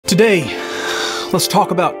Today, let's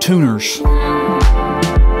talk about tuners.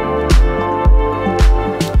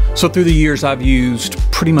 So through the years, I've used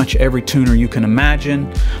pretty much every tuner you can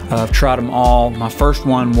imagine. I've tried them all. My first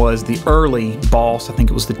one was the early Boss. I think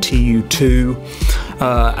it was the TU2.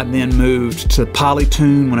 I then moved to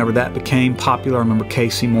Polytune whenever that became popular. I remember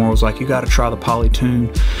Casey Moore was like, you got to try the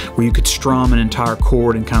Polytune, where you could strum an entire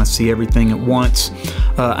chord and kind of see everything at once.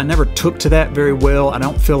 I never took to that very well. I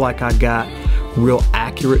don't feel like I got real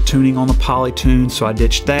accurate tuning on the Polytune, so I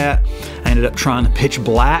ditched that. I ended up trying the pitch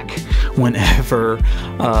black whenever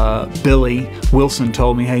Billy Wilson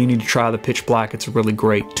told me, hey, you need to try the pitch black. It's a really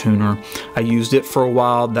great tuner. I used it for a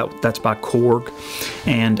while. That's by Korg,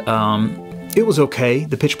 and it was okay.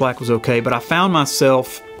 The pitch black was okay, but I found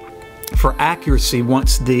myself, for accuracy,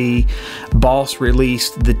 once the Boss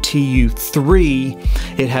released the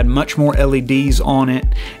TU3, it had much more LEDs on it,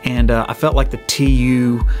 and I felt like the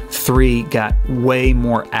TU3 got way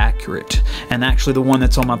more accurate. And actually the one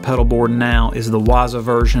that's on my pedal board now is the Waza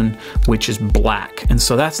version, which is black. And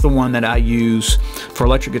so that's the one that I use for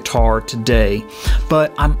electric guitar today.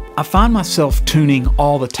 But I find myself tuning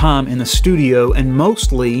all the time in the studio, and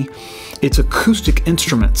mostly it's acoustic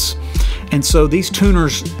instruments. And so these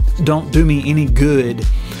tuners don't do me any good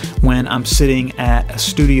when I'm sitting at a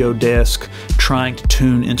studio desk trying to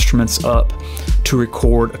tune instruments up to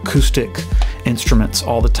record acoustic instruments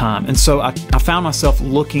all the time. And so I found myself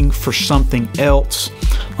looking for something else.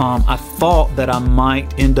 I thought that I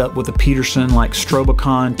might end up with a Peterson like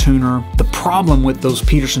Strobocon tuner. The problem with those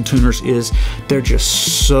Peterson tuners is they're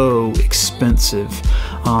just so expensive.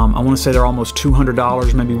 I want to say they're almost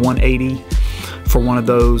 $200, maybe $180 for one of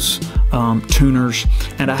those tuners.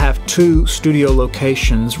 And I have two studio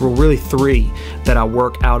locations, well really three, that I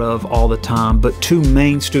work out of all the time, but two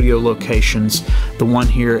main studio locations, the one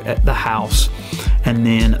here at the house and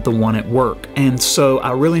then the one at work. And so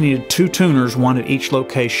I really needed two tuners, one at each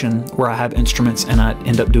location where I have instruments, and I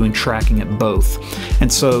end up doing tracking at both.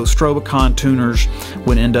 And so Strobocon tuners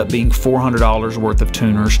would end up being $400 worth of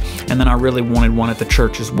tuners, and then I really wanted one at the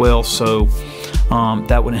church as well, so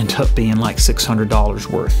that would end up being like $600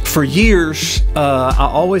 worth. For years, I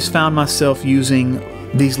always found myself using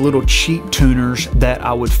these little cheap tuners that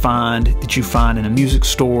I would find, that you find in a music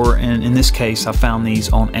store, and in this case I found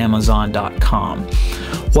these on Amazon.com.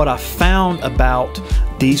 What I found about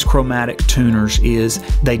these chromatic tuners is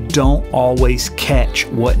they don't always catch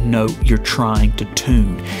what note you're trying to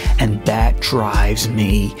tune, and that drives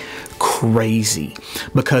me crazy,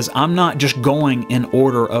 because I'm not just going in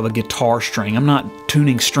order of a guitar string. I'm not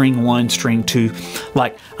tuning string 1, string 2.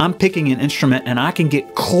 Like, I'm picking an instrument and I can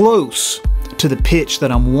get close to the pitch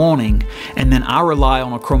that I'm wanting, and then I rely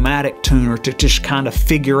on a chromatic tuner to just kind of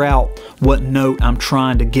figure out what note I'm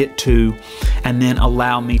trying to get to, and then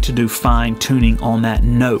allow me to do fine tuning on that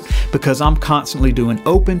note, because I'm constantly doing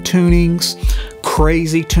open tunings,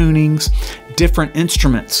 crazy tunings, different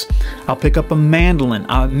instruments. I'll pick up a mandolin.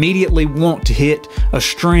 I immediately want to hit a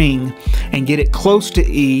string and get it close to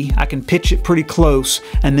E. I can pitch it pretty close,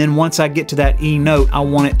 and then once I get to that E note, I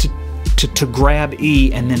want it to grab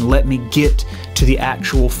E and then let me get to the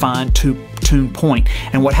actual fine tune point.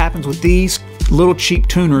 And what happens with these little cheap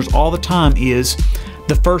tuners all the time is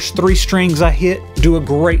the first 3 strings I hit do a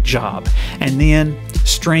great job, and then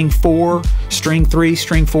string 4, string 3,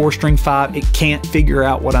 string 4, string 5, it can't figure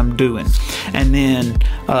out what I'm doing. And then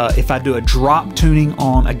if I do a drop tuning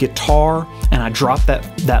on a guitar and I drop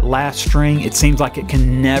that last string, it seems like it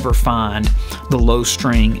can never find the low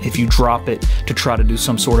string if you drop it to try to do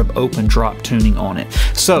some sort of open drop tuning on it.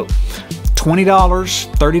 So $20,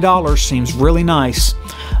 $30 seems really nice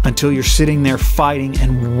until you're sitting there fighting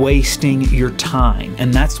and wasting your time.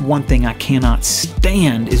 And that's one thing I cannot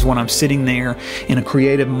stand, is when I'm sitting there in a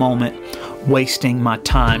creative moment wasting my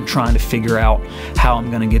time trying to figure out how I'm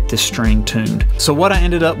going to get this string tuned. So what I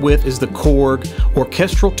ended up with is the Korg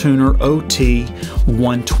Orchestral Tuner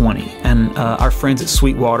OT120, and our friends at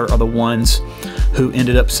Sweetwater are the ones who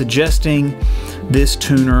ended up suggesting this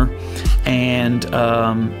tuner, and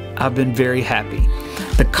I've been very happy.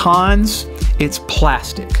 The cons: it's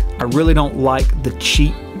plastic. I really don't like the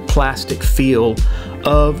cheap plastic feel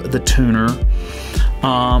of the tuner.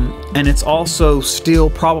 And it's also still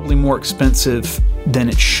probably more expensive than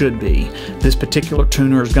it should be. This particular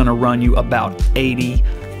tuner is going to run you about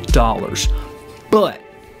 $80. But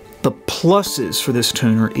the pluses for this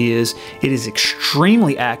tuner is it is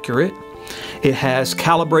extremely accurate. It has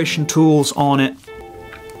calibration tools on it,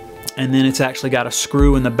 and then it's actually got a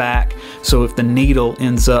screw in the back, so if the needle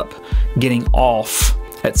ends up getting off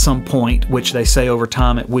at some point, which they say over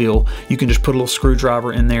time it will, you can just put a little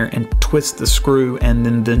screwdriver in there and twist the screw, and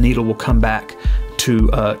then the needle will come back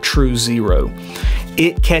to true 0.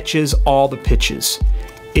 It catches all the pitches.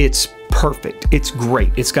 It's perfect. It's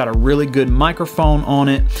great. It's got a really good microphone on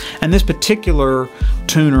it, and this particular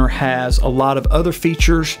tuner has a lot of other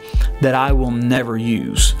features that I will never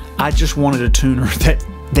use. I just wanted a tuner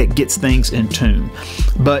that gets things in tune.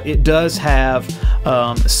 But it does have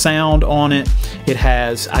sound on it. It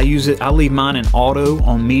has, I leave mine in auto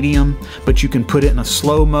on medium, but you can put it in a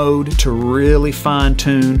slow mode to really fine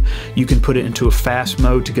tune. You can put it into a fast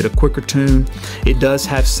mode to get a quicker tune. It does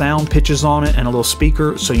have sound pitches on it and a little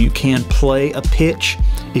speaker, so you can play a pitch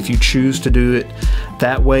if you choose to do it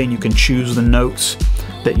that way, and you can choose the notes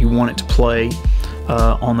that you want it to play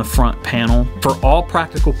on the front panel. For all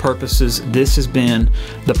practical purposes, this has been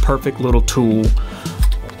the perfect little tool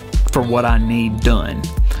for what I need done.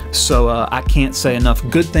 So I can't say enough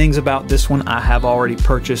good things about this one. I have already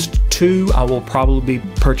purchased 2. I will probably be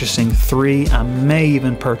purchasing 3. I may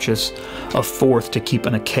even purchase a 4th to keep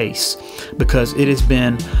in a case, because it has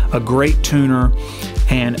been a great tuner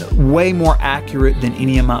and way more accurate than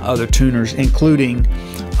any of my other tuners, including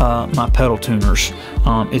my pedal tuners.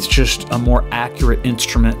 It's just a more accurate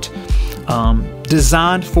instrument,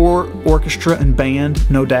 designed for orchestra and band,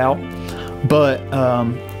 no doubt, but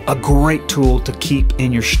a great tool to keep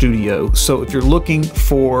in your studio. So if you're looking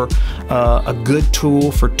for a good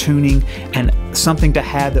tool for tuning and something to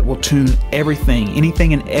have that will tune everything,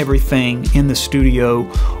 anything and everything in the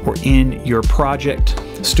studio or in your project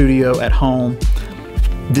studio at home,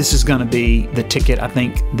 this is going to be the ticket. I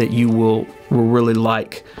think that you will really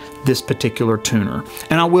like this particular tuner.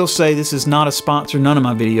 And I will say, this is not a sponsor. None of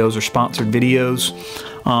my videos are sponsored videos.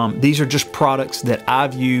 These are just products that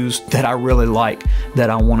I've used that I really like, that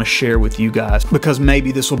I want to share with you guys, because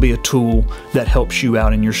maybe this will be a tool that helps you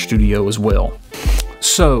out in your studio as well.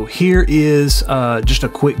 So here is just a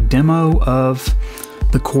quick demo of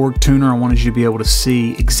the Korg tuner. I wanted you to be able to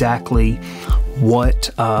see exactly what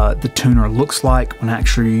the tuner looks like when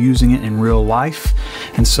actually you're using it in real life.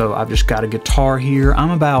 And so I've just got a guitar here.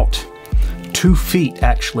 I'm about 2 feet,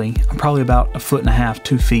 actually. I'm probably about 1.5 feet,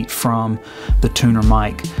 2 feet from the tuner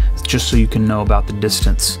mic, just so you can know about the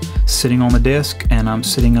distance. Sitting on the disc, and I'm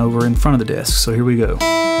sitting over in front of the disc. So here we go.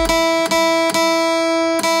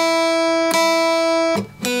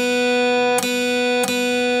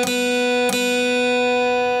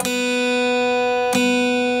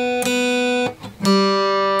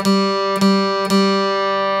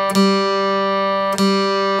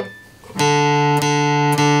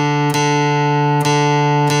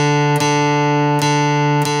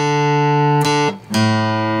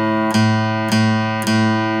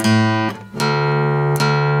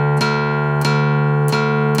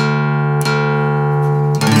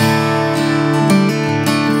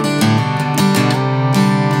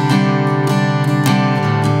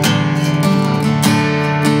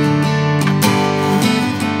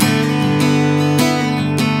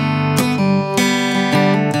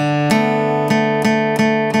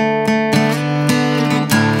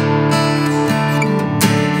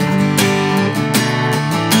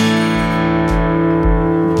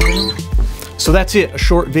 So that's it, a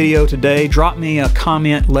short video today. Drop me a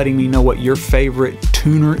comment letting me know what your favorite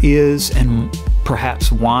tuner is and perhaps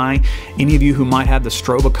why. Any of you who might have the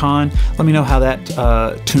Strobocon, let me know how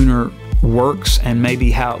that tuner works, and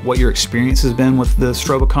maybe what your experience has been with the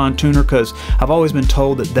Strobocon tuner, because I've always been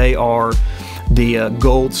told that they are the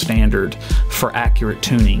gold standard for accurate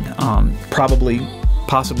tuning.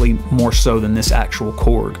 Possibly more so than this actual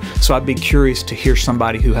Korg. So I'd be curious to hear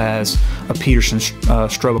somebody who has a Peterson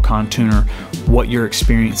Strobocon tuner, what your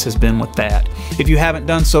experience has been with that. If you haven't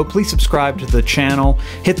done so, please subscribe to the channel.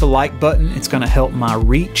 Hit the like button. It's going to help my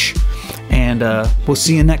reach. And we'll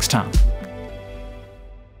see you next time.